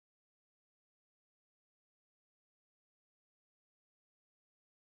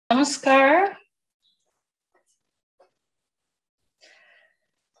Namaskar.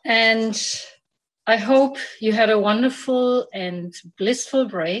 And I hope you had a wonderful and blissful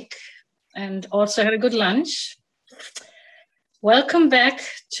break and also had a good lunch. Welcome back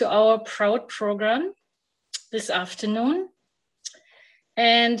to our Proud program this afternoon.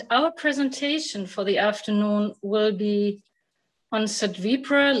 And our presentation for the afternoon will be on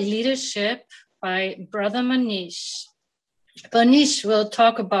Sadvipra leadership by Brother Manish. Manish will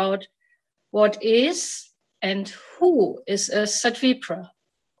talk about what is and who is a Sadvipra.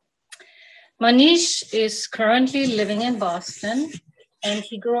 Manish is currently living in Boston, and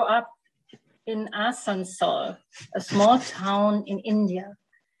he grew up in Asansol, a small town in India,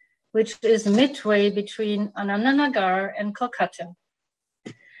 which is midway between Ananda and Kolkata.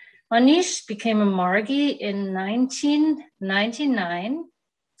 Manish became a Margi in 1999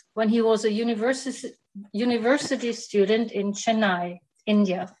 when he was a university student in Chennai,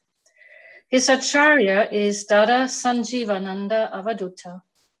 India. His acharya is Dada Sanjeevananda Avaduta.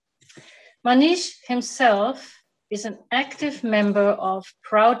 Manish himself is an active member of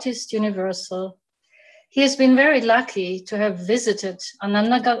Proudest Universal. He has been very lucky to have visited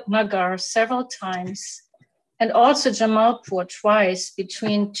Ananda several times and also Jamalpur twice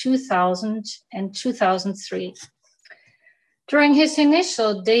between 2000 and 2003. During his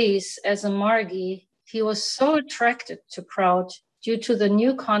initial days as a Margi, he was so attracted to Proud due to the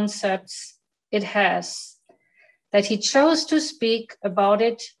new concepts it has that he chose to speak about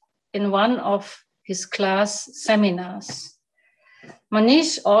it in one of his class seminars.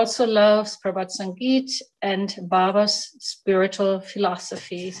 Manish also loves Prabhat Sangeet and Baba's spiritual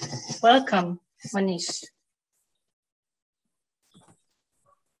philosophy. Welcome, Manish.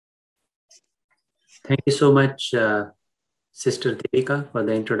 Thank you so much, Sister Devika, for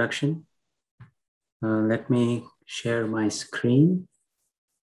the introduction. Let me share my screen.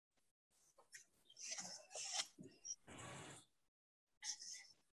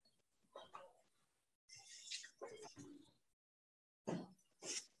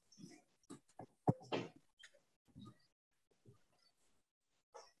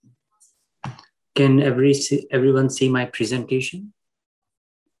 Can everyone see my presentation?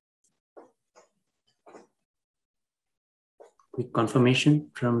 Quick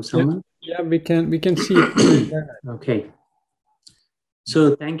confirmation from someone? Yeah, we can see it. Okay.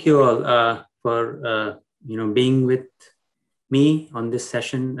 So thank you all for being with me on this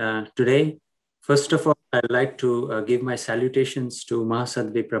session today. First of all, I'd like to give my salutations to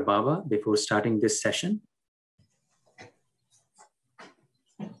Sadvipra Baba before starting this session.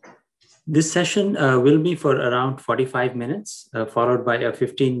 This session will be for around 45 minutes, followed by a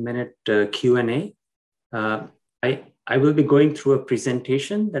 15-minute Q&A. I will be going through a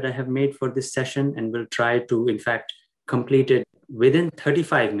presentation that I have made for this session and will try to, in fact, complete it within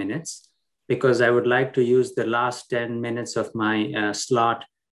 35 minutes because I would like to use the last 10 minutes of my slot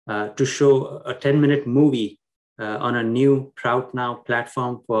to show a 10-minute movie on a new Proud Now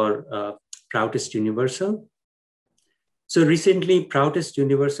platform for Proudest Universal. So recently, Proudest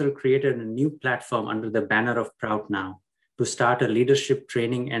Universal created a new platform under the banner of Proud Now to start a leadership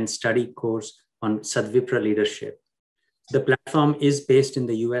training and study course on Sadvipra leadership. The platform is based in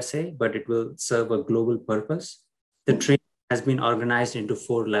the USA, but it will serve a global purpose. The training has been organized into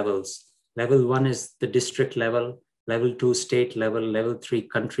 4 levels. Level 1 is the district level, level 2 state level, level 3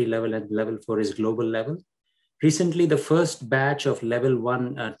 country level, and level 4 is global level. Recently, the first batch of level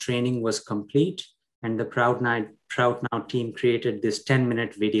 1 training was complete, and the Proud Now team created this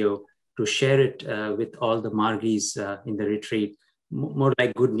 10-minute video to share it with all the Margis in the retreat, more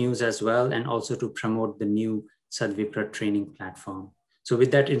like good news as well, and also to promote the new Sadvipra training platform. So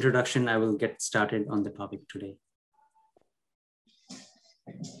with that introduction, I will get started on the topic today.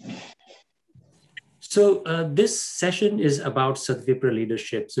 So this session is about Sadvipra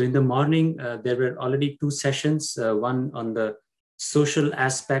leadership. So in the morning, there were already 2 sessions, one on the social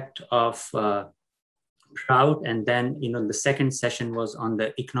aspect of Proud, and then the second session was on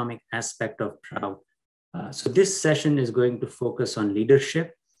the economic aspect of Proud. So this session is going to focus on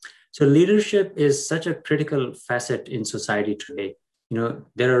leadership. So leadership is such a critical facet in society today.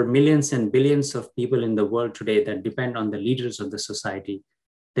 There are millions and billions of people in the world today that depend on the leaders of the society.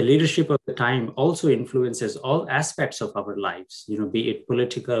 The leadership of the time also influences all aspects of our lives, be it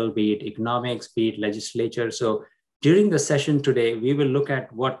political, be it economics, be it legislature. So during the session today, we will look at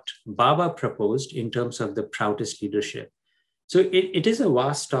what Baba proposed in terms of the proudest leadership. So it is a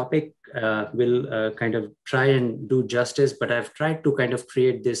vast topic. We'll kind of try and do justice, but I've tried to kind of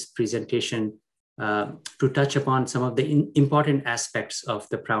create this presentation to touch upon some of the important aspects of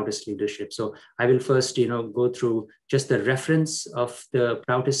the proudest leadership. So I will first, go through just the reference of the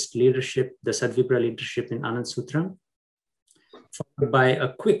proudest leadership, the Sadvipra leadership in Anand Sutram, followed by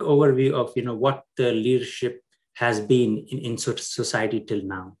a quick overview of, what the leadership has been in society till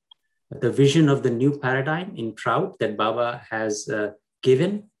now. The vision of the new paradigm in Proud that Baba has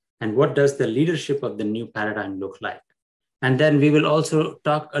given, and what does the leadership of the new paradigm look like? And then we will also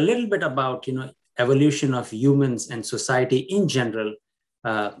talk a little bit about, evolution of humans and society in general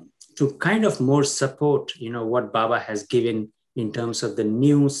to kind of more support, what Baba has given in terms of the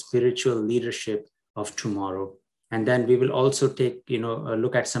new spiritual leadership of tomorrow. And then we will also take, a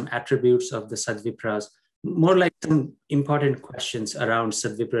look at some attributes of the Sadvipras, more like some important questions around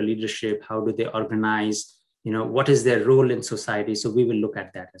Sadvipra leadership. How do they organize? What is their role in society? So we will look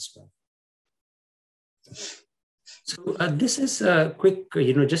at that as well. So this is a quick,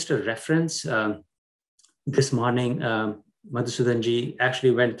 just a reference. This morning, Madhusudanji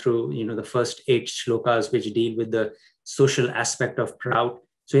actually went through, the first 8 shlokas which deal with the social aspect of Proud.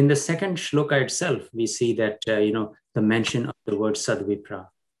 So in the second shloka itself, we see that, the mention of the word Sadvipra,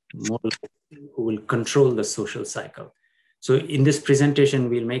 more like who will control the social cycle. So in this presentation,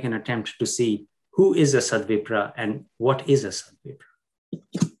 we'll make an attempt to see who is a Sadvipra and what is a Sadvipra.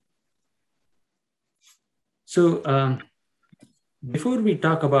 So before we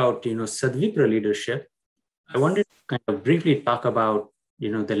talk about, Sadvipra leadership, I wanted to kind of briefly talk about,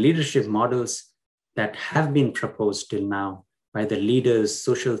 the leadership models that have been proposed till now by the leaders,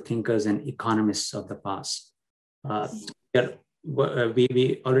 social thinkers, and economists of the past.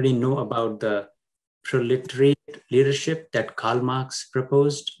 We already know about the proletariat leadership that Karl Marx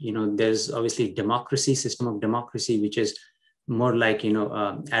proposed. There's obviously democracy, system of democracy, which is more like,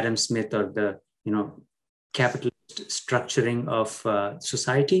 Adam Smith or the, capitalist structuring of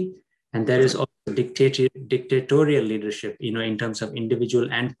society. And there is also dictatorial leadership, in terms of individual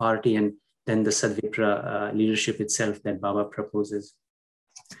and party, and then the Sadvipra leadership itself that Baba proposes.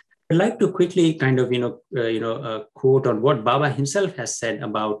 I'd like to quickly kind of, quote on what Baba himself has said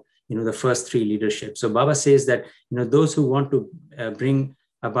about, the first 3 leaderships. So Baba says that, those who want to bring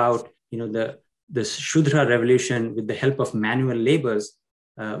about, the Shudra revolution with the help of manual labors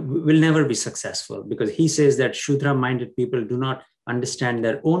will never be successful, because he says that Shudra-minded people do not understand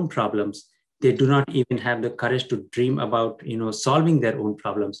their own problems. They do not even have the courage to dream about, solving their own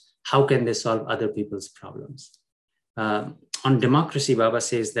problems. How can they solve other people's problems? On democracy, Baba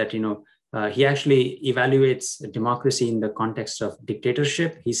says that, he actually evaluates democracy in the context of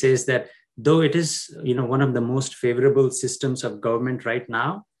dictatorship. He says that though it is, one of the most favorable systems of government right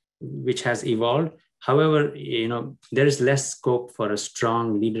now, which has evolved, however, there is less scope for a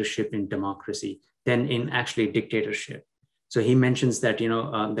strong leadership in democracy than in actually dictatorship. So he mentions that,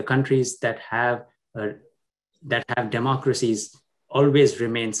 the countries that have democracies always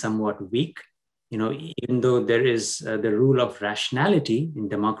remain somewhat weak. Even though there is the rule of rationality in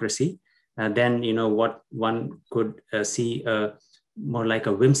democracy, then, what one could see more like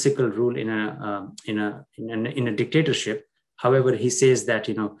a whimsical rule in a dictatorship. However, he says that,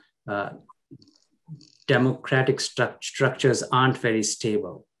 democratic structures aren't very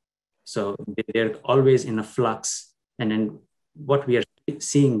stable. So they're always in a flux, and then what we are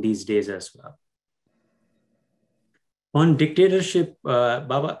seeing these days as well. On dictatorship,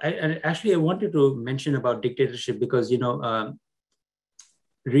 Baba, I wanted to mention about dictatorship because,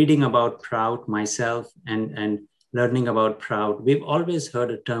 reading about Proud myself and learning about Proud, we've always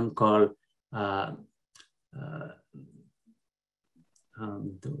heard a term called, the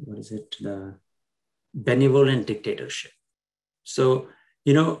benevolent dictatorship. So,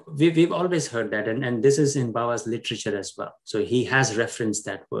 we've always heard that, and this is in Baba's literature as well. So he has referenced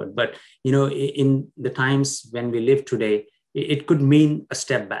that word, but, in the times when we live today, it could mean a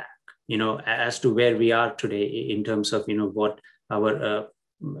step back, as to where we are today in terms of, what our,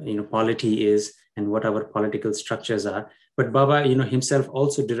 polity is and what our political structures are. But Baba, himself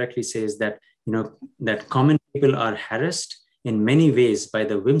also directly says that, that common people are harassed in many ways by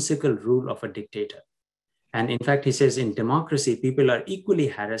the whimsical rule of a dictator. And in fact, he says in democracy, people are equally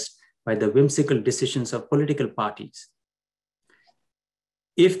harassed by the whimsical decisions of political parties.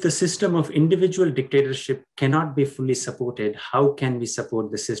 If the system of individual dictatorship cannot be fully supported, how can we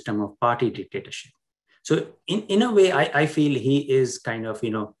support the system of party dictatorship? So in a way, I feel he is kind of,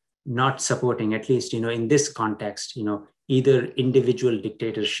 not supporting, at least, in this context, either individual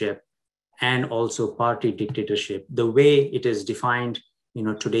dictatorship and also party dictatorship, the way it is defined,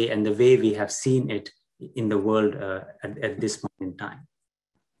 today, and the way we have seen it in the world at this point in time.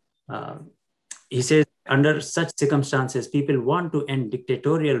 he says, under such circumstances, people want to end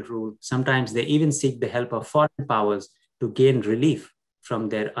dictatorial rule. Sometimes they even seek the help of foreign powers to gain relief from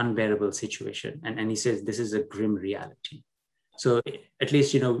their unbearable situation. And he says, this is a grim reality. So at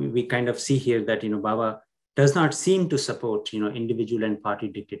least, we kind of see here that, Baba does not seem to support, individual and party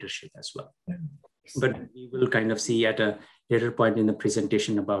dictatorship as well. But we will kind of see at a later point in the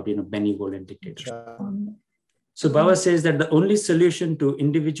presentation about, benevolent dictatorship. So Baba says that the only solution to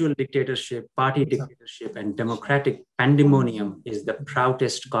individual dictatorship, party dictatorship, and democratic pandemonium is the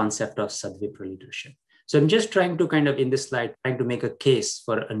proudest concept of Sadvipra leadership. So I'm just trying to kind of, in this slide, trying to make a case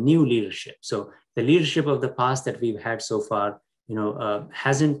for a new leadership. So the leadership of the past that we've had so far,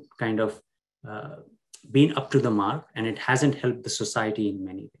 hasn't kind of been up to the mark, and it hasn't helped the society in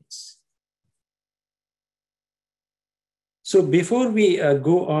many ways. So before we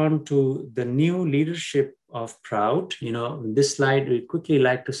go on to the new leadership of Proud, in this slide, we quickly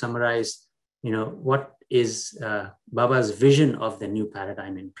like to summarize, what is Baba's vision of the new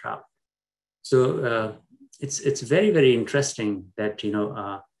paradigm in Proud. So it's very, very interesting that,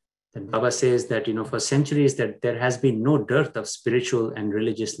 that Baba says that, for centuries that there has been no dearth of spiritual and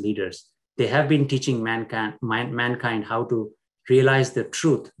religious leaders. They have been teaching mankind how to realize the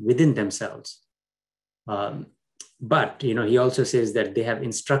truth within themselves. But, he also says that they have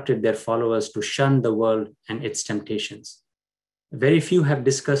instructed their followers to shun the world and its temptations. Very few have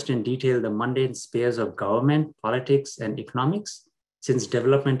discussed in detail the mundane spheres of government, politics, and economics, since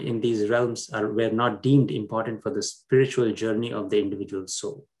development in these realms were not deemed important for the spiritual journey of the individual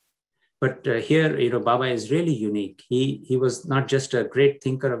soul. But here, Baba is really unique. He was not just a great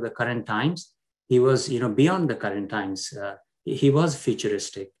thinker of the current times. He was, beyond the current times. He was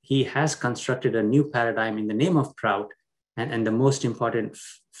futuristic. He has constructed a new paradigm in the name of Proud. And the most important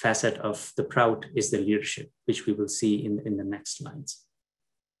facet of the Proud is the leadership, which we will see in the next slides.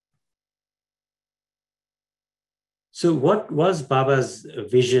 So what was Baba's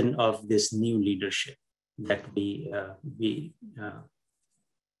vision of this new leadership that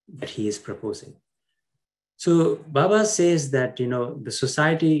that he is proposing? So Baba says that, the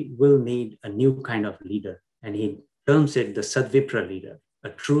society will need a new kind of leader, and he terms it the Sadvipra leader, a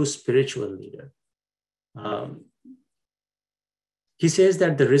true spiritual leader. He says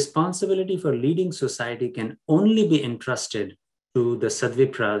that the responsibility for leading society can only be entrusted to the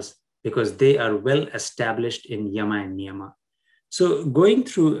Sadvipras because they are well established in Yama and Niyama. So going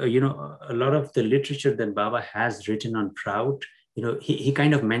through, a lot of the literature that Baba has written on Proud, he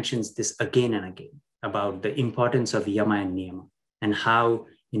kind of mentions this again and again about the importance of Yama and Niyama and how,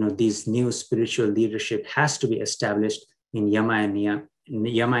 these new spiritual leadership has to be established in Yama and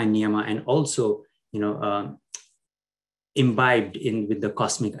Niyama, and also, imbibed with the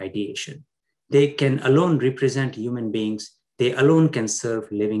cosmic ideation. They can alone represent human beings. They alone can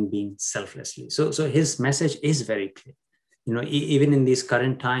serve living beings selflessly. So his message is very clear. Even in these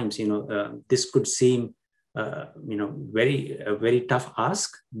current times, this could seem, very tough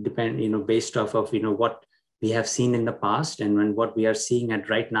ask, based off of, what we have seen in the past and what we are seeing at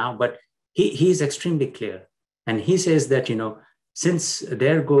right now. But he is extremely clear. And he says that, since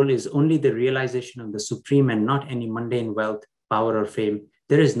their goal is only the realization of the supreme and not any mundane wealth, power, or fame,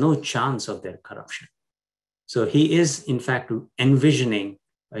 there is no chance of their corruption. So he is, in fact, envisioning,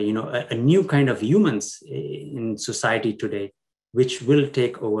 a new kind of humans in society today, which will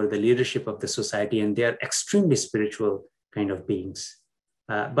take over the leadership of the society, and they are extremely spiritual kind of beings.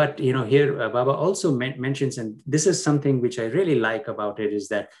 But here Baba also mentions, and this is something which I really like about it, is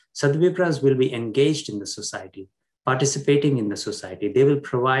that Sadvipras will be engaged in the society, participating in the society. They will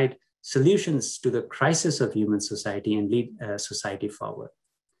provide solutions to the crisis of human society and lead society forward.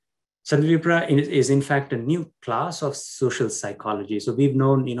 Sadvipra is in fact a new class of social psychology. So we've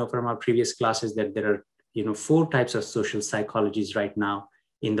known, from our previous classes that there are, 4 types of social psychologies right now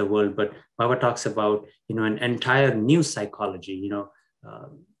in the world. But Baba talks about, an entire new psychology,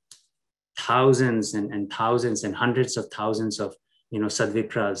 thousands and thousands and hundreds of thousands of,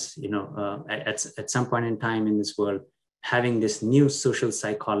 Sadvipras, at some point in time in this world, having this new social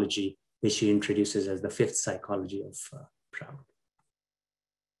psychology, which he introduces as the 5th psychology of Proud.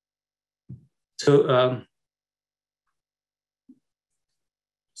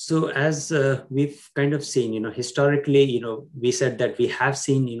 So as we've kind of seen, historically, we said that we have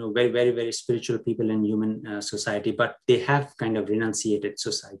seen, very, very, very spiritual people in human society, but they have kind of renunciated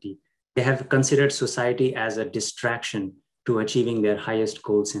society. They have considered society as a distraction to achieving their highest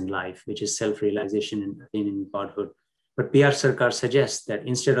goals in life, which is self-realization and attaining godhood. But P.R. Sarkar suggests that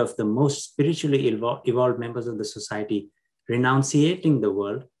instead of the most spiritually evolved members of the society renunciating the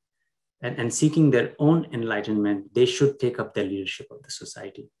world and seeking their own enlightenment, they should take up the leadership of the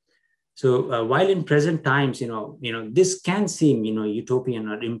society. So while in present times, this can seem, utopian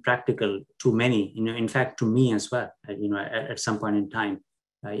or impractical to many, in fact, to me as well, at some point in time,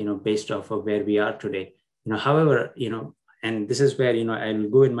 based off of where we are today. However, and this is where, I will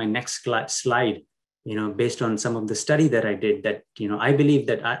go in my next slide, based on some of the study that I did, that, I believe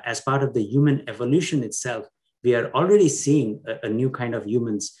that as part of the human evolution itself, we are already seeing a new kind of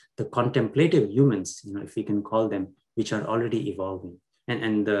humans, the contemplative humans, if we can call them, which are already evolving.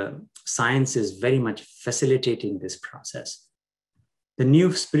 And the science is very much facilitating this process. The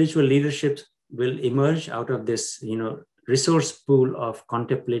new spiritual leadership will emerge out of this, resource pool of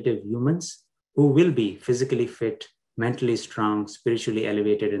contemplative humans who will be physically fit, mentally strong, spiritually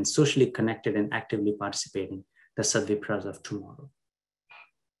elevated, and socially connected and actively participating, the Sadvipras of tomorrow.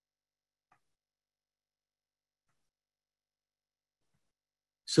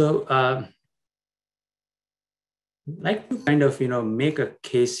 So, like to kind of, make a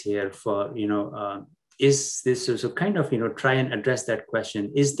case here for, is this, so kind of, try and address that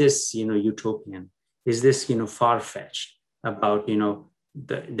question. Is this, utopian? Is this, far-fetched about,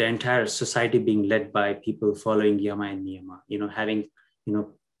 the entire society being led by people following yama and niyama, having,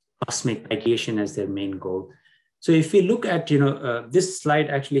 cosmic ideation as their main goal? So if we look at, this slide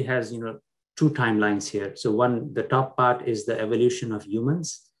actually has, two timelines here. So one, the top part is the evolution of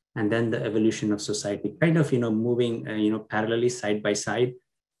humans, and then the evolution of society, kind of, moving, parallelly side by side.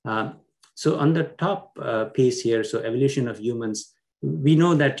 So on the top piece here, so evolution of humans, we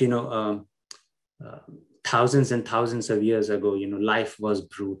know that, thousands and thousands of years ago, life was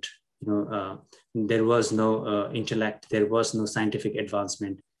brute. There was no intellect, there was no scientific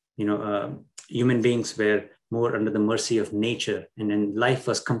advancement. Human beings were more under the mercy of nature, and then life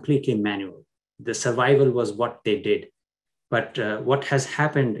was completely manual. The survival was what they did. But what has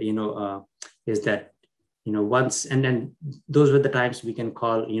happened, is that, once, and then those were the times we can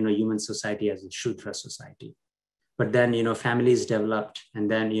call, human society as a Shudra society. But then, families developed, and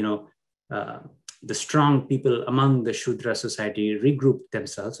then, the strong people among the Shudra society regrouped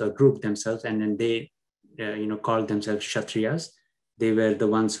themselves or grouped themselves, and then they, called themselves Kshatriyas. They were the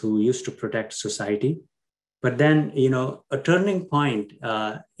ones who used to protect society. But then, a turning point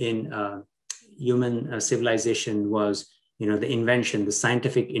in human civilization was, the invention, the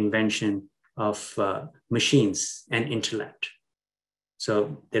scientific invention of machines and intellect.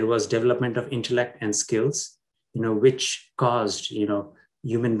 So there was development of intellect and skills, which caused,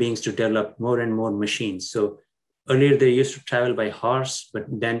 human beings to develop more and more machines. So earlier they used to travel by horse, but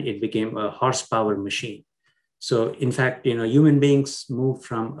then it became a horsepower machine. So in fact, human beings moved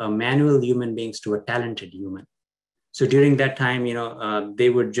from manual human beings to a talented human. So during that time,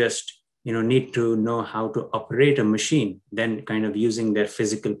 they would just, need to know how to operate a machine, then kind of using their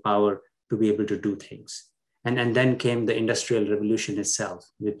physical power to be able to do things. And then came the Industrial Revolution itself,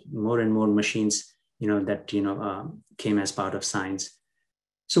 with more and more machines, that, came as part of science.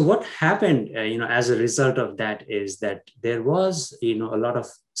 So what happened, as a result of that is that there was, a lot of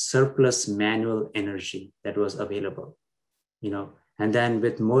surplus manual energy that was available, and then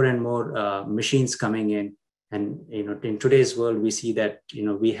with more and more machines coming in, and, in today's world, we see that,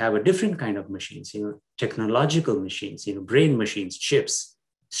 we have a different kind of machines, technological machines, brain machines, chips,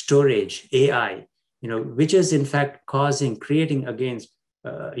 storage, AI, which is in fact creating against,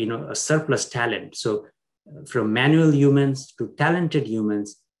 a surplus talent. So from manual humans to talented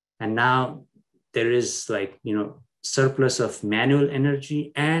humans, and now there is like, surplus of manual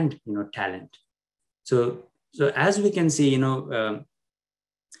energy and, talent. So as we can see,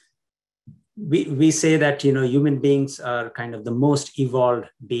 we say that, human beings are kind of the most evolved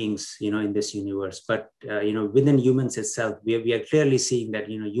beings, in this universe. But, within humans itself, we are clearly seeing that,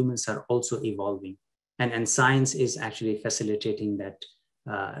 humans are also evolving. And science is actually facilitating that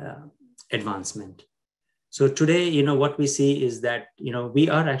advancement. So today, what we see is that, we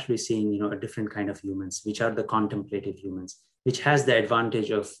are actually seeing, a different kind of humans, which are the contemplative humans, which has the advantage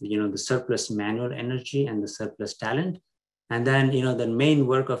of, the surplus manual energy and the surplus talent. And then, the main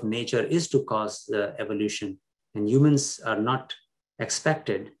work of nature is to cause the evolution. And humans are not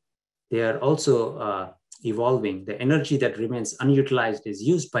expected. They are also evolving. The energy that remains unutilized is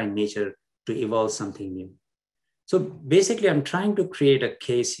used by nature to evolve something new. So basically, I'm trying to create a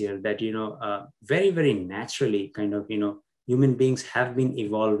case here that, very, very naturally, kind of, human beings have been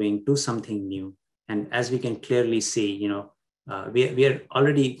evolving to something new. And as we can clearly see, we are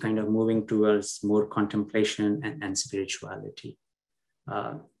already kind of moving towards more contemplation and spirituality.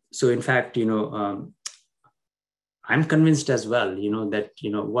 So in fact, I'm convinced as well, that,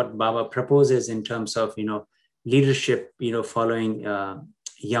 what Baba proposes in terms of, leadership, following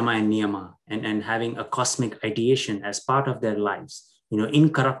yama and niyama, and having a cosmic ideation as part of their lives,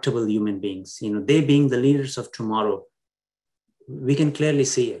 incorruptible human beings, they being the leaders of tomorrow. We can clearly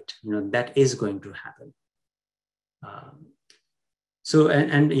see it, that is going to happen. So,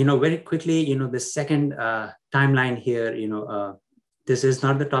 very quickly, the second timeline here, this is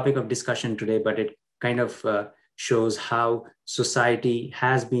not the topic of discussion today, but it kind of shows how society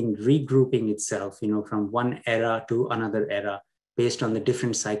has been regrouping itself, from one era to another era based on the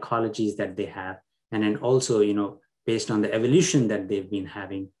different psychologies that they have. And then also, based on the evolution that they've been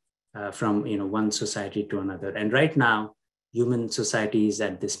having from, one society to another. And right now, human society is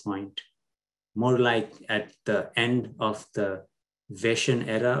at this point, more like at the end of the Vaishyan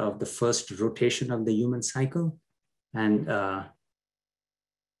era of the first rotation of the human cycle. And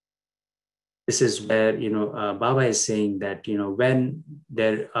this is where, Baba is saying that, when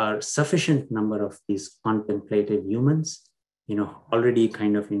there are sufficient number of these contemplative humans, already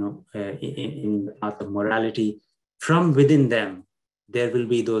kind of, in the path of morality, from within them, there will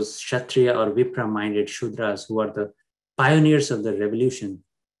be those Kshatriya or Vipra-minded Shudras who are the pioneers of the revolution,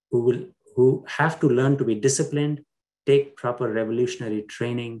 who have to learn to be disciplined, take proper revolutionary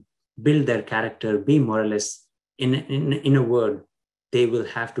training, build their character, be moralists. In a word, they will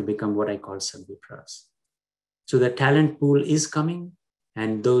have to become what I call Sadvipras. So the talent pool is coming,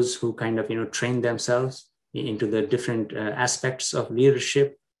 and those who kind of, train themselves into the different aspects of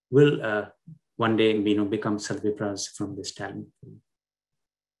leadership will one day, become Sadvipras from this talent pool.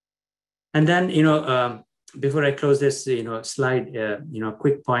 And then, before I close this, slide, a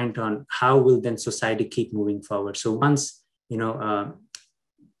quick point on how will then society keep moving forward. So once,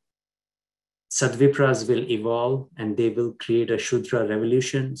 Sadvipras will evolve and they will create a Shudra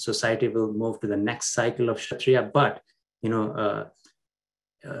revolution, society will move to the next cycle of Kshatriya, but, a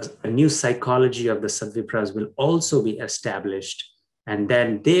new psychology of the Sadvipras will also be established, and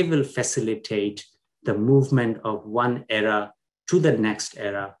then they will facilitate the movement of one era to the next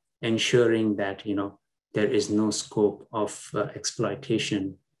era, ensuring that, there is no scope of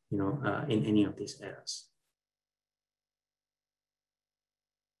exploitation, in any of these eras.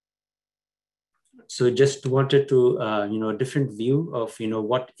 So just wanted to, a different view of,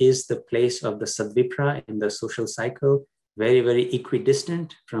 what is the place of the Sadvipra in the social cycle, very, very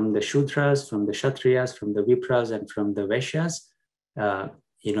equidistant from the Shudras, from the Kshatriyas, from the Vipras, and from the Vaishyas.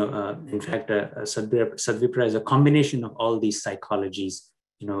 In fact, Sadvipra is a combination of all these psychologies,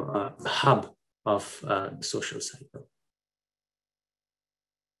 the hub of the social cycle.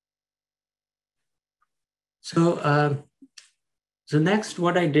 So, so next,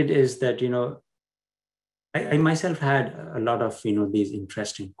 what I did is that, I myself had a lot of, these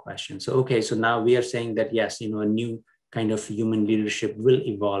interesting questions. So, okay, so now we are saying that, yes, a new kind of human leadership will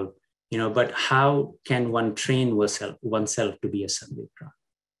evolve, but how can one train oneself to be a Sadvipra?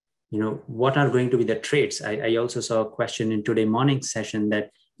 What are going to be the traits? I also saw a question in today morning session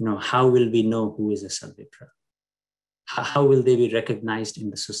that, how will we know who is a Sadvipra? How will they be recognized in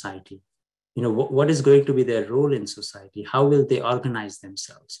the society? What is going to be their role in society? How will they organize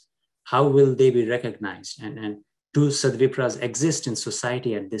themselves? How will they be recognized? And do Sadvipras exist in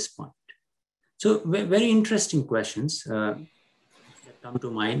society at this point? So very interesting questions that come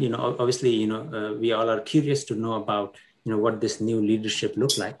to mind. Obviously, we all are curious to know about, what this new leadership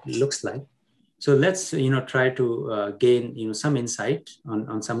looks like. So let's, try to gain, some insight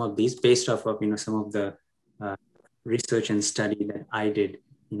on some of these based off of, some of the research and study that I did,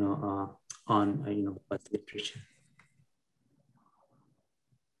 on literature.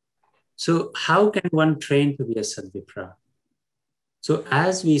 So how can one train to be a Sadvipra? So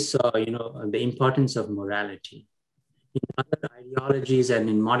as we saw, the importance of morality, in other ideologies and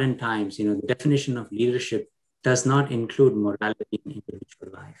in modern times, the definition of leadership does not include morality in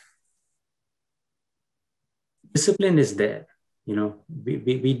individual life. Discipline is there.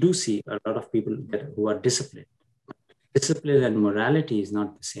 We do see a lot of people who are disciplined. Discipline and morality is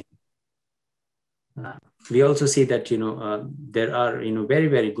not the same. We also see that, there are, very,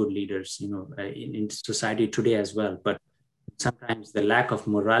 very good leaders, in society today as well. But sometimes the lack of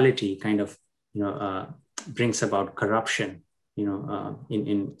morality kind of, brings about corruption,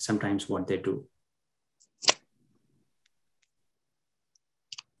 in sometimes what they do.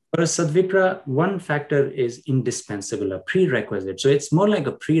 For a Sadvipra, one factor is indispensable, a prerequisite. So it's more like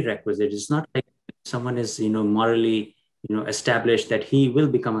a prerequisite. It's not like someone is, morally, established that he will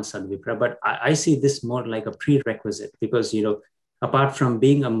become a Sadvipra, but I see this more like a prerequisite because, apart from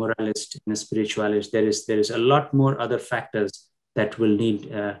being a moralist and a spiritualist, there is a lot more other factors that will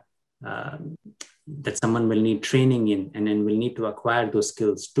need, that someone will need training in and then will need to acquire those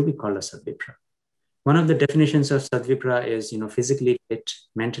skills to be called a Sadvipra. One of the definitions of Sadvipra is, physically fit,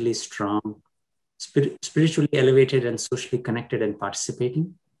 mentally strong, spiritually elevated and socially connected and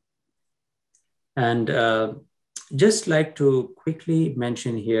participating. And just like to quickly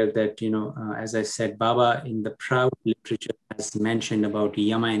mention here that, as I said, Baba in the Proud literature has mentioned about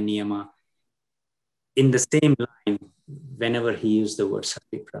Yama and Niyama in the same line whenever he used the word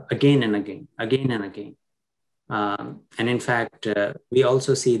Sadvipra, again and again, again and again. And in fact, we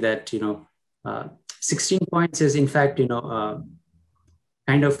also see that, 16 points is in fact,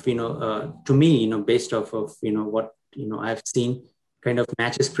 kind of, to me, based off of, what, I've seen, kind of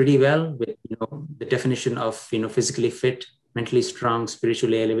matches pretty well with, the definition of, physically fit, mentally strong,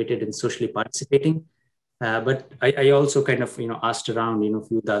 spiritually elevated, and socially participating. But I also kind of, asked around, a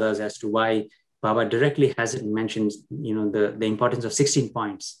few dadas as to why Baba directly hasn't mentioned, the importance of 16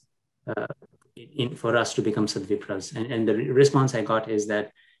 points for us to become Sadvipras. And the response I got is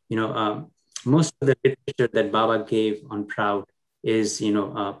that, most of the literature that Baba gave on Proud is,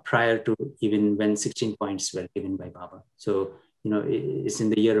 prior to even when 16 points were given by Baba. So, it's in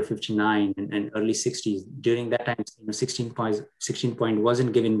the year of 59 and early 60s. During that time, 16 point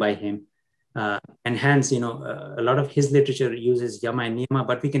wasn't given by him. And hence, a lot of his literature uses Yama and Niyama,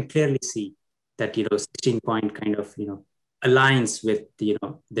 but we can clearly see that, 16 point kind of, aligns with,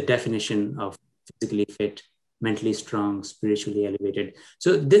 the definition of physically fit, mentally strong, spiritually elevated.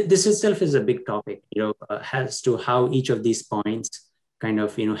 So this itself is a big topic, as to how each of these points kind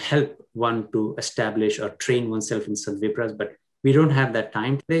of, help one to establish or train oneself in Sadvipras, but we don't have that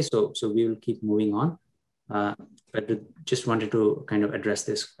time today. So we will keep moving on. But just wanted to kind of address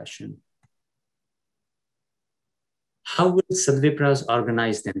this question. How will Sadvipras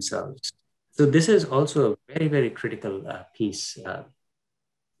organize themselves? So this is also a very, very critical piece.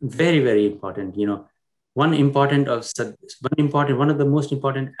 Very, very important. One of the most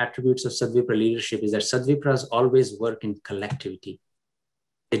important attributes of Sadvipra leadership is that Sadvipras always work in collectivity.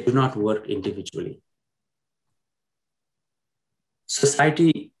 They do not work individually.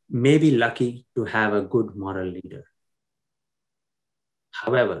 Society may be lucky to have a good moral leader.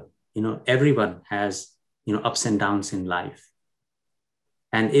 However, everyone has, ups and downs in life.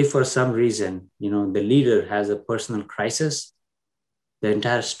 And if for some reason, the leader has a personal crisis, the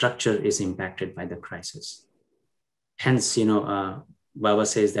entire structure is impacted by the crisis. Hence, Baba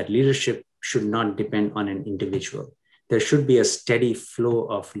says that leadership should not depend on an individual. There should be a steady flow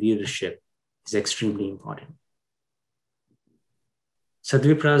of leadership. It's extremely important.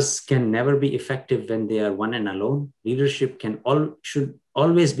 Sadvipras can never be effective when they are one and alone. Leadership should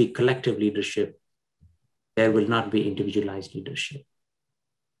always be collective leadership. There will not be individualized leadership.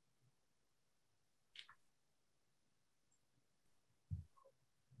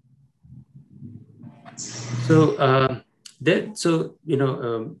 So,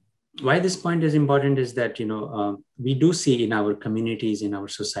 why this point is important is that, we do see in our communities, in our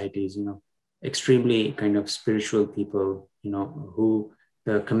societies, extremely kind of spiritual people, who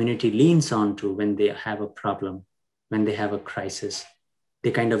the community leans on to when they have a problem, when they have a crisis.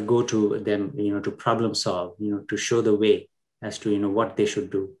 They kind of go to them, to problem solve, to show the way as to, what they should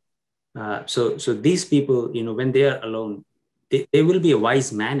do. So these people, when they are alone, they will be a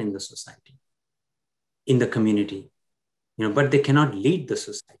wise man in the society, in the community, but they cannot lead the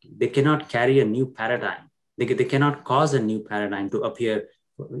society. They cannot carry a new paradigm. They cannot cause a new paradigm to appear,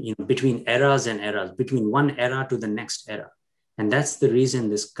 between eras and eras, between one era to the next era. And that's the reason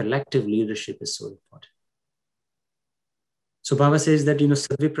this collective leadership is so important. So Baba says that,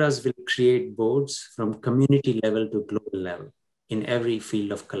 Sadvipras will create boards from community level to global level in every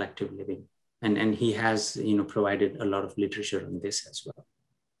field of collective living. And he has, provided a lot of literature on this as well.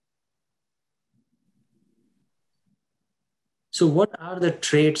 So what are the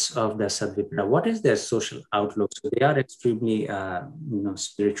traits of the Sadvipra? What is their social outlook? So they are extremely,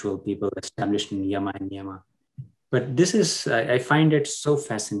 spiritual people established in Yama and Niyama. But this is, I find it so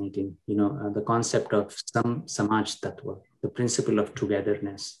fascinating, the concept of Samaj Tattva, the principle of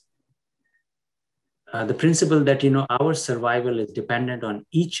togetherness. The principle that, our survival is dependent on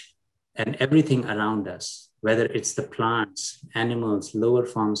each and everything around us, whether it's the plants, animals, lower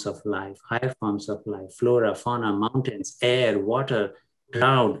forms of life, higher forms of life, flora, fauna, mountains, air, water,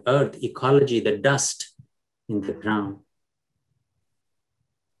 ground, earth, ecology, the dust in the ground.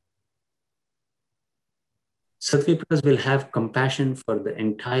 Sadvipras will have compassion for the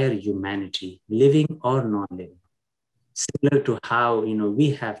entire humanity, living or non-living. Similar to how,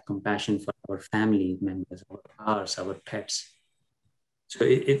 we have compassion for our family members, our cars, our pets. So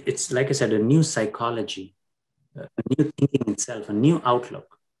it's, like I said, a new psychology, a new thinking itself, a new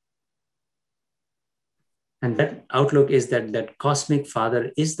outlook. And that outlook is that cosmic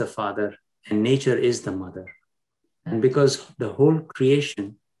father is the father and nature is the mother. And because the whole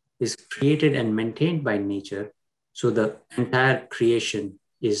creation is created and maintained by nature. So the entire creation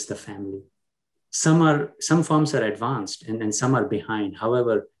is the family. Some forms are advanced and some are behind.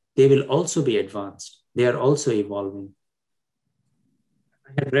 However, they will also be advanced. They are also evolving.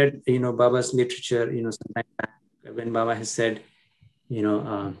 I have read, Baba's literature, sometime back when Baba has said,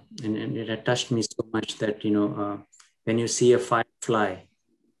 and it had touched me so much that, when you see a firefly,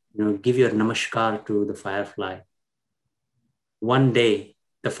 give your namaskar to the firefly. One day,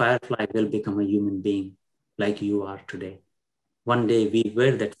 the firefly will become a human being like you are today. One day we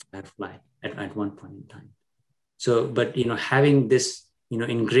were that firefly at one point in time. So, but, having this,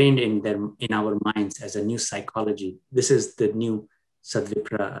 ingrained in our minds as a new psychology, this is the new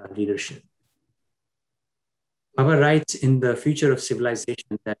Sadvipra leadership. Baba writes in The Future of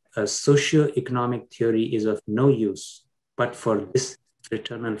Civilization that a socio-economic theory is of no use, but for this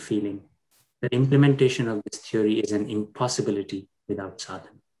fraternal feeling. The implementation of this theory is an impossibility without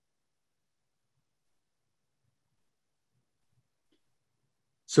sadhana.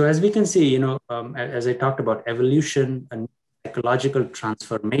 So as we can see, as I talked about evolution and psychological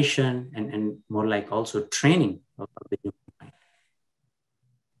transformation and more like also training of the human mind.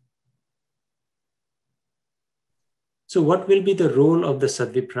 So what will be the role of the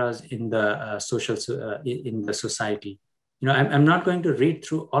Sadvipras in the in the society? I'm not going to read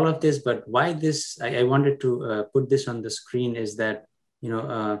through all of this, but why this, I wanted to put this on the screen is that,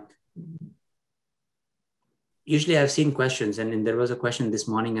 usually I've seen questions, and there was a question this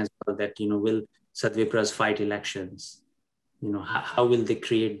morning as well that, will Sadvipras fight elections? How will they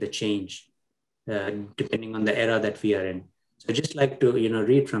create the change depending on the era that we are in? So I just like to,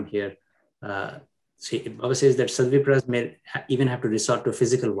 read from here. Baba says that Sadvipras may even have to resort to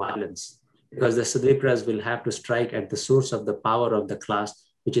physical violence because the Sadvipras will have to strike at the source of the power of the class,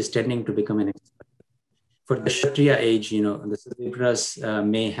 which is tending to become an expert. For the Kshatriya age, the Sadvipras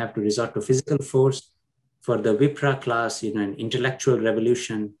may have to resort to physical force. For the Vipra class, an intellectual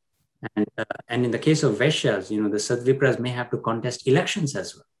revolution. And in the case of Vaishyas, the Sadvipras may have to contest elections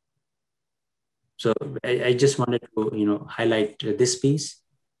as well. So I just wanted to, highlight this piece.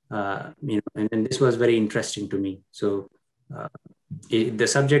 And this was very interesting to me. So the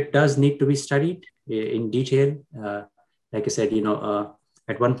subject does need to be studied in detail. Like I said,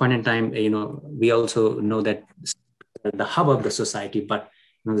 at one point in time, we also know that the hub of the society, but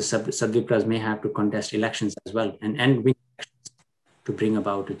the Sadvipras may have to contest elections as well and win elections to bring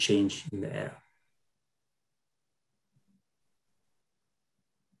about a change in the era.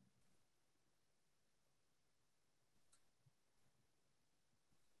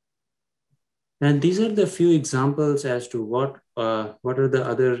 And these are the few examples as to what are the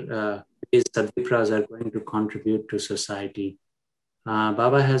other ways Sadvipras are going to contribute to society.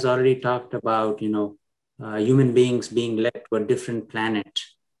 Baba has already talked about, human beings being led to a different planet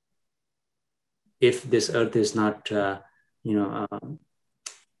if this earth is not,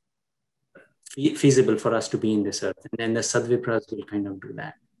 feasible for us to be in this earth. And then the Sadvipras will kind of do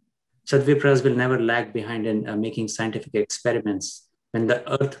that. Sadvipras will never lag behind in making scientific experiments. When the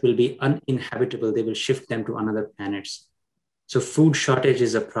earth will be uninhabitable, they will shift them to another planets. So food shortage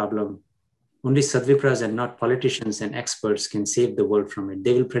is a problem. Only Sadvipras and not politicians and experts can save the world from it.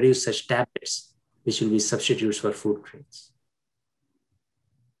 They will produce such tablets, which will be substitutes for food crates.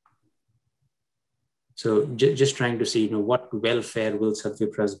 So just trying to see, what welfare will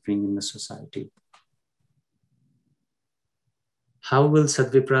Sadvipras bring in the society? How will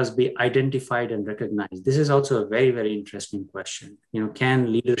Sadvipras be identified and recognized? This is also a very, very interesting question.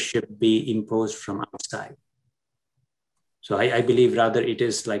 Can leadership be imposed from outside? So I believe rather it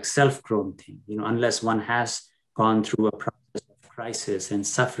is like self-grown thing, unless one has gone through a process of crisis and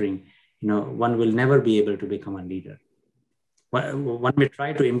suffering, one will never be able to become a leader. One may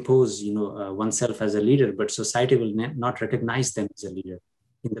try to impose, oneself as a leader, but society will not recognize them as a leader.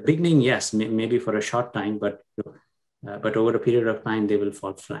 In the beginning, yes, maybe for a short time, but over a period of time, they will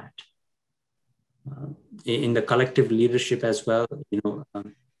fall flat. In the collective leadership as well,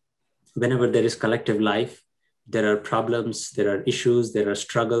 whenever there is collective life, there are problems, there are issues, there are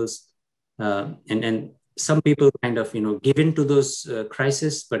struggles, and some people kind of, give in to those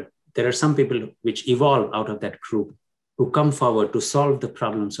crises, but there are some people which evolve out of that group who come forward to solve the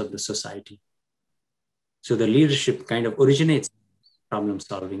problems of the society. So the leadership kind of originates problem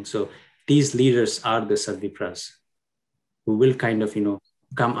solving. So these leaders are the Sadvipras who will kind of,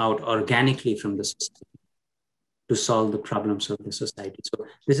 come out organically from the society to solve the problems of the society. So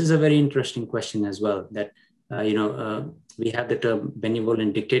this is a very interesting question as well, that, we have the term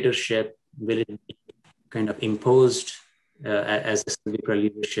benevolent dictatorship. Will it be kind of imposed as a Sadvipra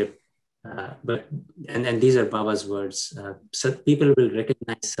leadership? And these are Baba's words. So people will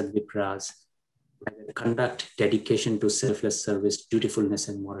recognize Sadvipra's by the conduct, dedication to selfless service, dutifulness,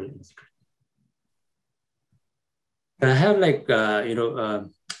 and moral integrity. I have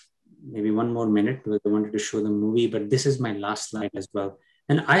maybe one more minute because I wanted to show the movie, but this is my last slide as well.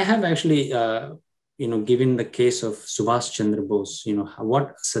 And I have actually, given the case of Subhash Chandra Bose,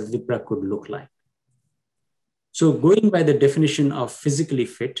 what Sadvipra could look like. So going by the definition of physically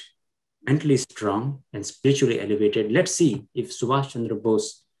fit, mentally strong, and spiritually elevated, let's see if Subhash Chandra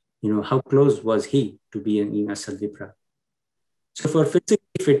Bose, how close was he to being a Sadvipra? So for physically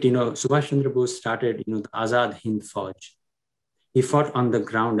fit, Subhash Chandra Bose started, the Azad Hind Fauj. He fought on the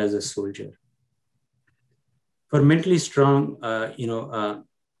ground as a soldier. For mentally strong,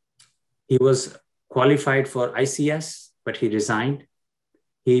 he was qualified for ICS, but he resigned.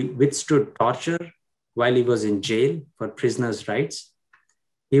 He withstood torture while he was in jail for prisoners' rights.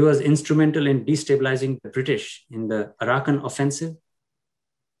 He was instrumental in destabilizing the British in the Arakan offensive.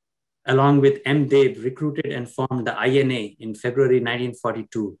 Along with M. Deb, recruited and formed the INA in February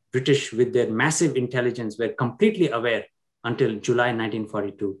 1942. British, with their massive intelligence, were completely aware until July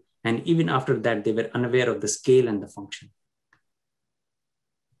 1942. And even after that, they were unaware of the scale and the function.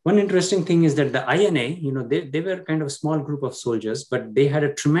 One interesting thing is that the INA, they were kind of a small group of soldiers, but they had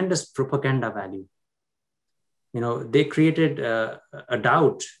a tremendous propaganda value. They created a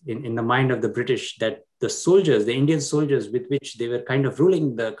doubt in the mind of the British that the soldiers, the Indian soldiers with which they were kind of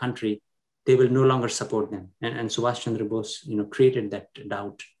ruling the country, they will no longer support them. And Subhash Chandra Bose, created that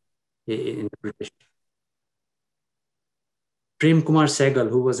doubt in the British. Prem Kumar Sehgal,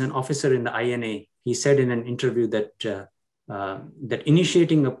 who was an officer in the INA, he said in an interview that that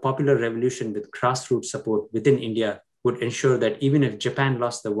initiating a popular revolution with grassroots support within India would ensure that even if Japan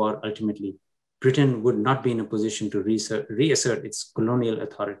lost the war ultimately, Britain would not be in a position to reassert its colonial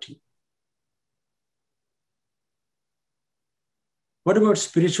authority. What about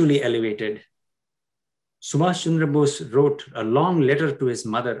spiritually elevated? Subhash Chandra Bose wrote a long letter to his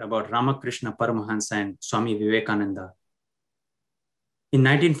mother about Ramakrishna Paramahansa and Swami Vivekananda. In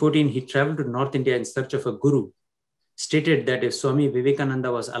 1914, he traveled to North India in search of a guru, stated that if Swami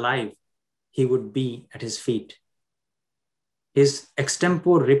Vivekananda was alive, he would be at his feet. His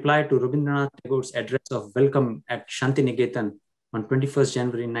extempore reply to Rabindranath Tagore's address of welcome at Shantiniketan on 21st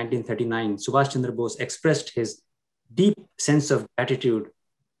January 1939, Subhash Chandra Bose expressed his deep sense of gratitude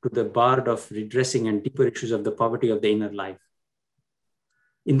to the bard of redressing and deeper issues of the poverty of the inner life.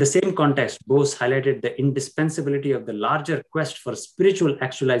 In the same context, Bose highlighted the indispensability of the larger quest for spiritual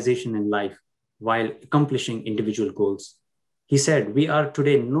actualization in life while accomplishing individual goals. He said, "We are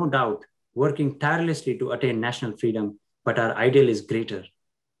today, no doubt, working tirelessly to attain national freedom, but our ideal is greater.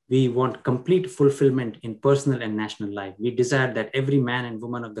 We want complete fulfillment in personal and national life. We desire that every man and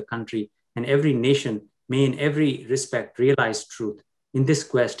woman of the country and every nation may in every respect realize truth. In this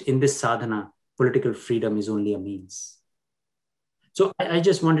quest, in this sadhana, political freedom is only a means." So I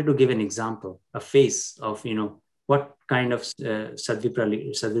just wanted to give an example, a face of, what kind of Sadvipra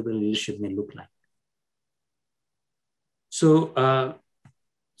leadership may look like. So,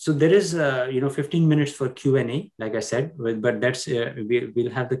 so there is, 15 minutes for Q&A, like I said, but that's,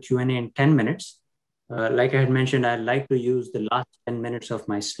 we'll have the Q&A in 10 minutes. Like I had mentioned, I'd like to use the last 10 minutes of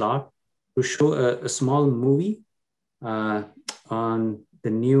my slot to show a small movie on the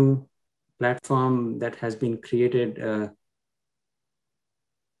new platform that has been created.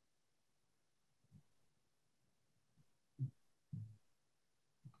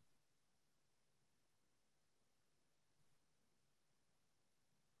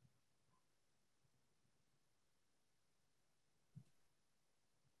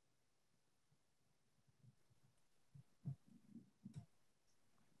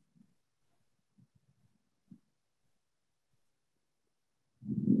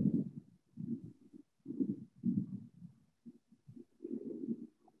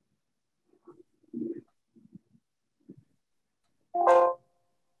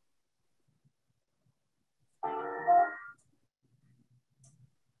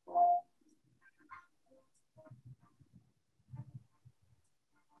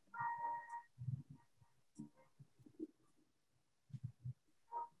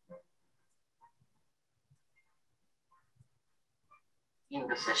 In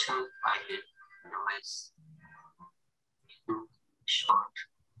the session, I did noise short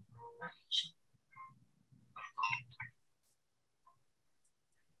narration.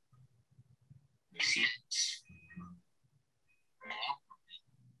 This is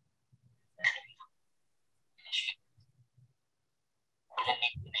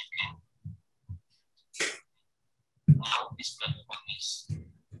how this platform is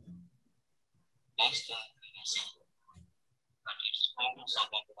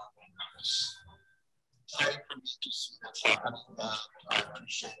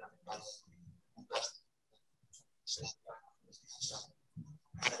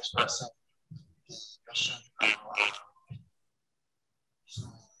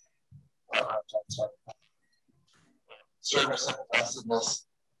Service and blessedness.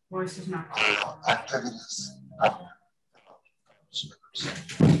 Voice is not activities.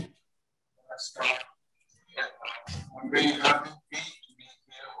 I'm very happy to be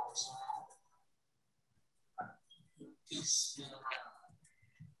here also. This,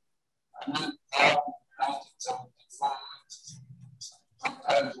 I'm not proud of 1974,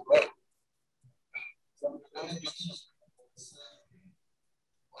 sometimes ago. From the very beginning,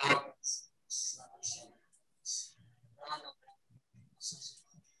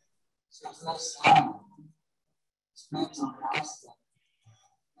 there's no sound. It's not a master.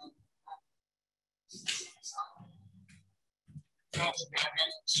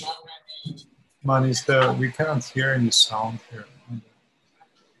 Manish, we can't hear any sound here.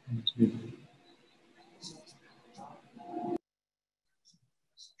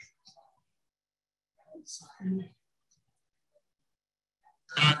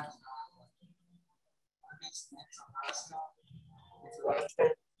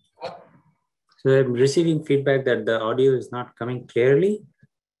 So I'm receiving feedback that the audio is not coming clearly.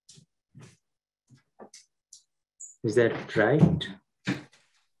 Is that right?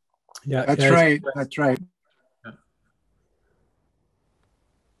 Yeah, that's right. That's right. Okay,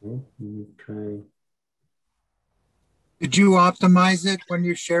 let me try. Did you optimize it when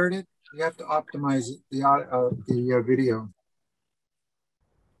you shared it? You have to optimize it, the video.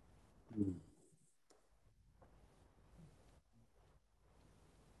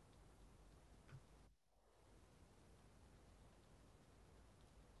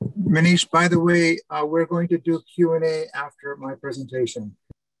 Manish, by the way, we're going to do Q&A after my presentation.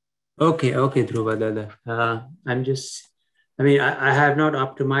 Okay, Dhruva Dada. I have not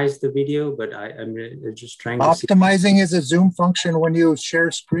optimized the video, but I'm just trying to see. Optimizing is a Zoom function. When you share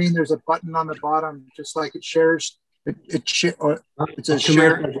screen, there's a button on the bottom, just like it shares. It's a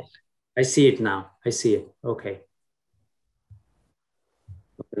share. I see it now. I see it. Okay.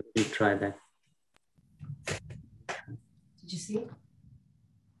 Let me try that. Did you see it?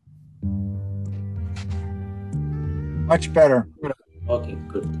 Much better. Okay,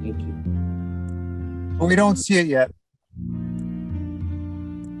 good. Thank you. But we don't see it yet.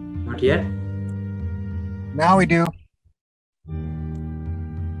 Not yet? Now we do.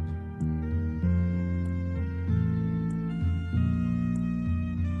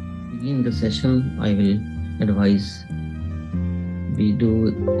 In the session, I will advise we do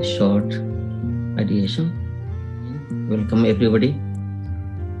a short ideation. Welcome everybody.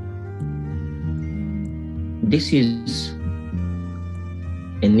 This is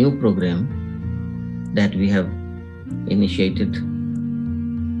a new program that we have initiated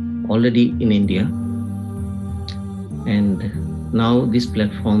already in India, and now this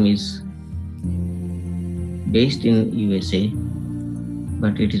platform is based in USA,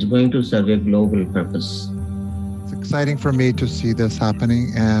 but it is going to serve a global purpose. It's exciting for me to see this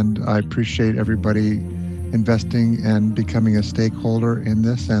happening, and I appreciate everybody investing and becoming a stakeholder in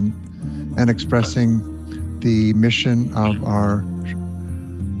this and expressing the mission of our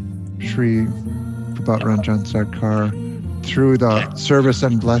Sri Prabhat Ranjan Sarkar through the service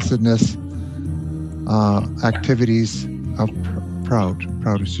and blessedness activities of Proud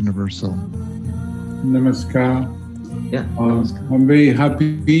is Universal. Namaskar. Yeah. I'm very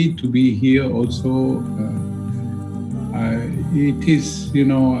happy to be here also. It is, I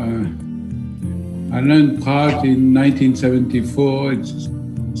learned Proud in 1974, it's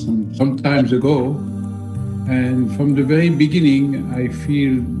some times ago. And from the very beginning, I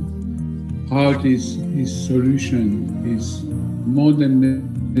feel Proud is solution, is more than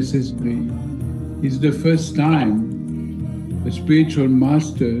necessary. It's the first time a spiritual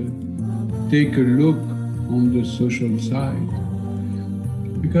master take a look on the social side.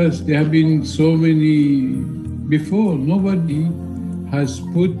 Because there have been so many before, nobody has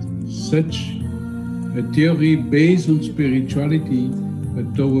put such a theory based on spirituality,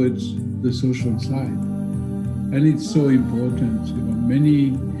 but towards the social side. And it's so important,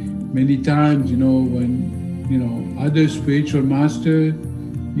 many times, when, other spiritual masters,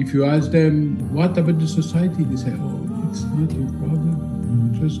 if you ask them, what about the society? They say, oh, it's not your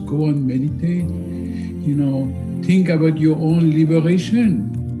problem. Just go and meditate. Think about your own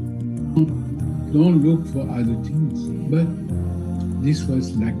liberation. Don't look for other things. But this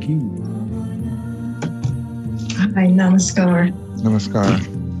was lacking. Hi, namaskar. Namaskar.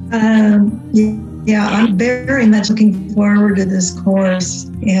 Yeah, I'm very much looking forward to this course,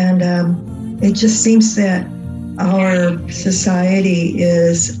 and it just seems that our society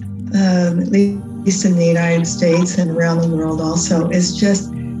is, at least in the United States and around the world also, is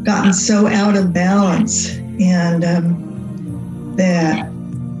just gotten so out of balance, and that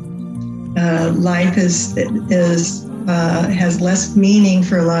life has less meaning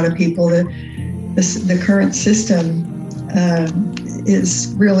for a lot of people. The current system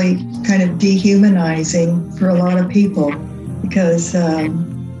is really kind of dehumanizing for a lot of people because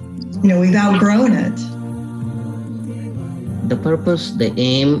we've outgrown it. The purpose, the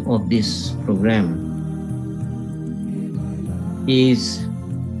aim of this program is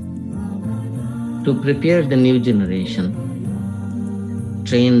to prepare the new generation,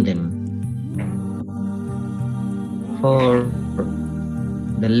 train them for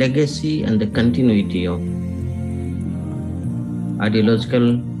the legacy and the continuity of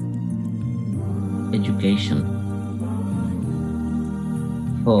ideological education,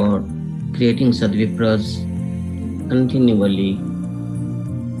 for creating Sadvipras continually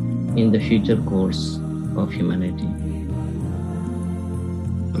in the future course of humanity.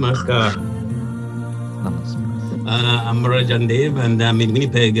 Namaskar. I'm Rajan Dev, and I'm in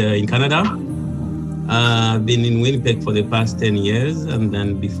Winnipeg in Canada. I've been in Winnipeg for the past 10 years, and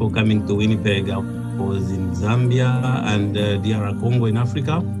then before coming to Winnipeg, I was in Zambia and DR Congo in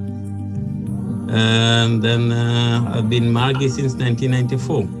Africa. And then I've been Marga since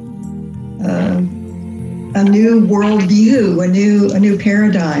 1994. A new worldview, a new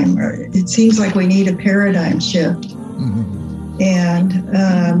paradigm. It seems like we need a paradigm shift. Mm-hmm. And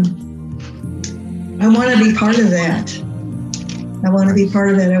I want to be part of that. I want to be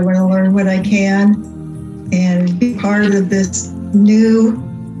part of that. I want to learn what I can and be part of this new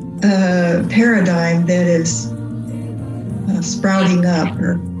paradigm that is sprouting up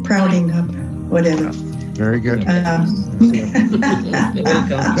or prouting up, whatever. Very good.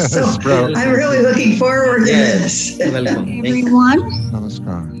 So I'm really looking forward to this. Welcome. Everyone.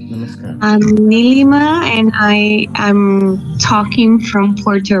 Namaskar. Namaskar. I'm Nilima, and I am talking from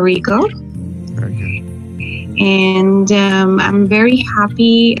Puerto Rico. Very good. And I'm very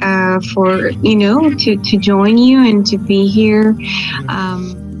happy for to join you and to be here.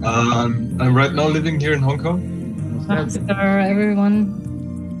 I'm right now living here in Hong Kong. Namaskar, everyone.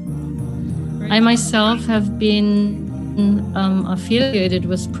 I myself have been affiliated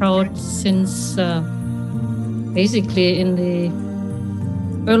with Proud since basically in the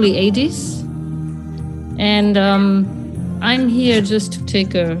early 80s. And I'm here just to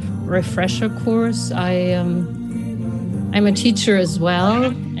take a refresher course. I'm a teacher as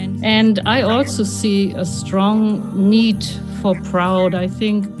well. And I also see a strong need for Proud. I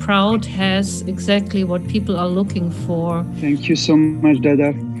think Proud has exactly what people are looking for. Thank you so much,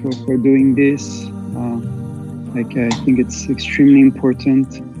 Dada, for doing this. I think it's extremely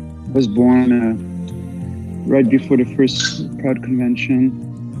important. I was born right before the first Proud convention,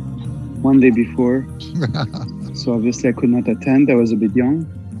 one day before. So obviously I could not attend. I was a bit young.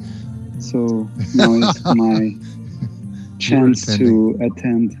 So now it's my chance to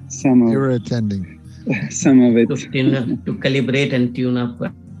attend some of it. You were attending. Some of it. To calibrate and tune up.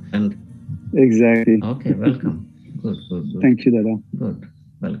 And exactly. Okay, welcome. Good. Thank you, Dada. Good,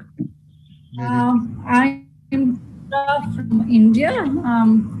 welcome. I'm from India.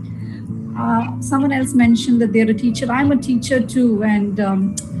 Someone else mentioned that they're a teacher. I'm a teacher too, and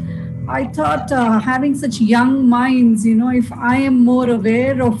I thought having such young minds, if I am more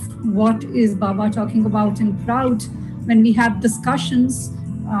aware of what is Baba talking about in Proud, when we have discussions,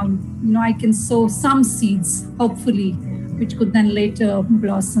 I can sow some seeds, hopefully, which could then later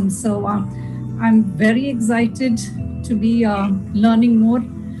blossom. So I'm very excited to be learning more.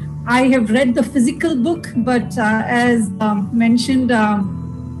 I have read the physical book, but as mentioned, I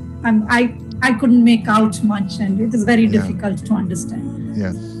couldn't make out much, and it is very difficult to understand.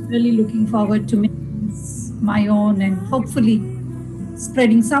 Yes. Really looking forward to making this my own and hopefully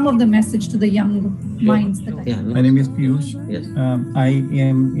spreading some of the message to the young minds. My name is Piyush. Yes. I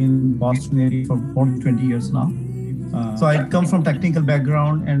am in Boston area for more than 20 years now. So I come from technical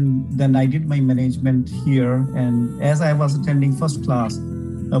background, and then I did my management here. And as I was attending first class,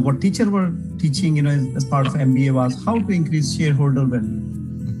 what teacher were teaching, as part of MBA was how to increase shareholder value.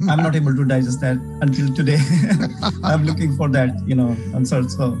 I'm not able to digest that until today. I'm looking for that, answer.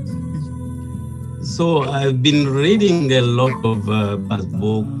 So I've been reading a lot of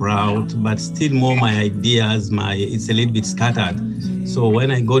book, Proud, but still more my ideas, it's a little bit scattered. So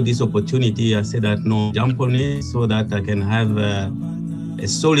when I got this opportunity, I said that no, jump on it so that I can have a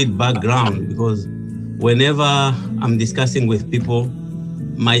solid background, because whenever I'm discussing with people,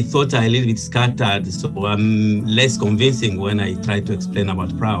 my thoughts are a little bit scattered, so I'm less convincing when I try to explain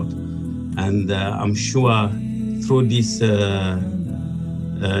about proud. And I'm sure through this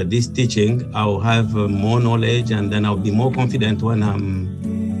this teaching, I'll have more knowledge, and then I'll be more confident when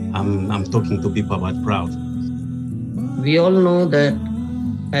I'm talking to people about proud. We all know that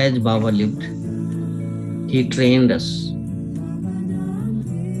as Baba lived, he trained us.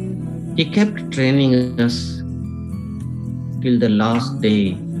 He kept training us till the last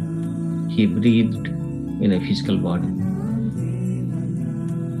day he breathed in a physical body.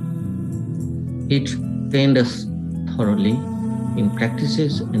 He trained us thoroughly in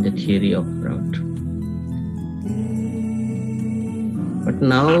practices and the theory of proud. But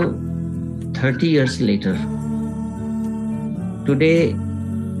now, 30 years later, today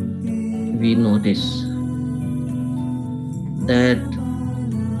we notice that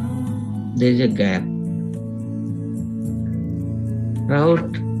there is a gap.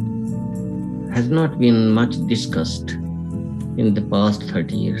 Proud has not been much discussed in the past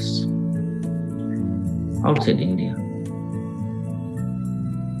 30 years outside India,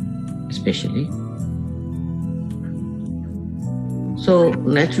 especially. So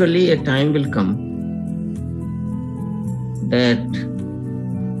naturally, a time will come that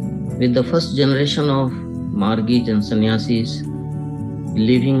with the first generation of Margis and Sannyasis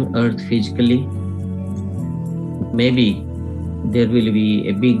leaving earth physically, maybe there will be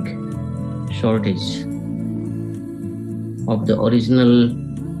a big shortage of the original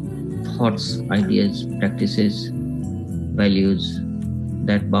thoughts, ideas, practices, values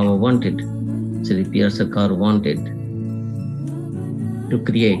that Baba wanted, Sri P.R. Sarkar wanted to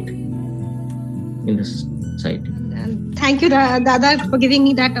create in the society. Thank you, Dada, for giving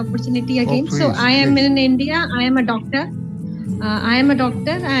me that opportunity again. Please, so I am in India. I am a doctor.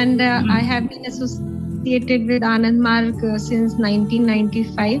 And I have been associated with Anand Marg since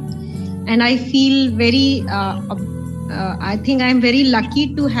 1995. And I feel very, I think I'm very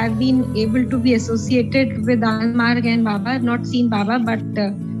lucky to have been able to be associated with Anand Marg and Baba. I've not seen Baba, but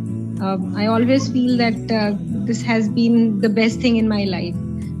I always feel that this has been the best thing in my life.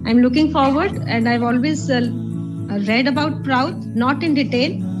 I'm looking forward, and I've always read about Proud, not in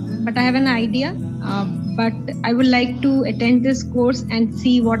detail, but I have an idea. But I would like to attend this course and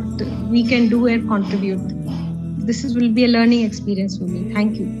see what we can do and contribute. This will be a learning experience for me.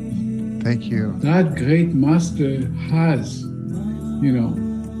 Thank you. Thank you. That great master has,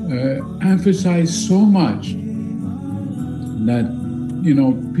 emphasized so much that,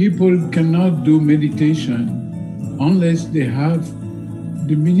 people cannot do meditation unless they have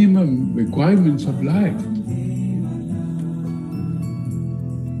the minimum requirements of life.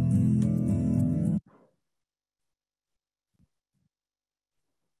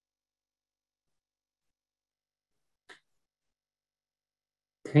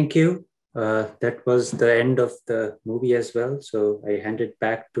 Thank you. That was the end of the movie as well. So I hand it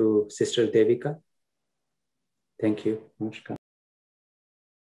back to Sister Devika. Thank you. Namaskar.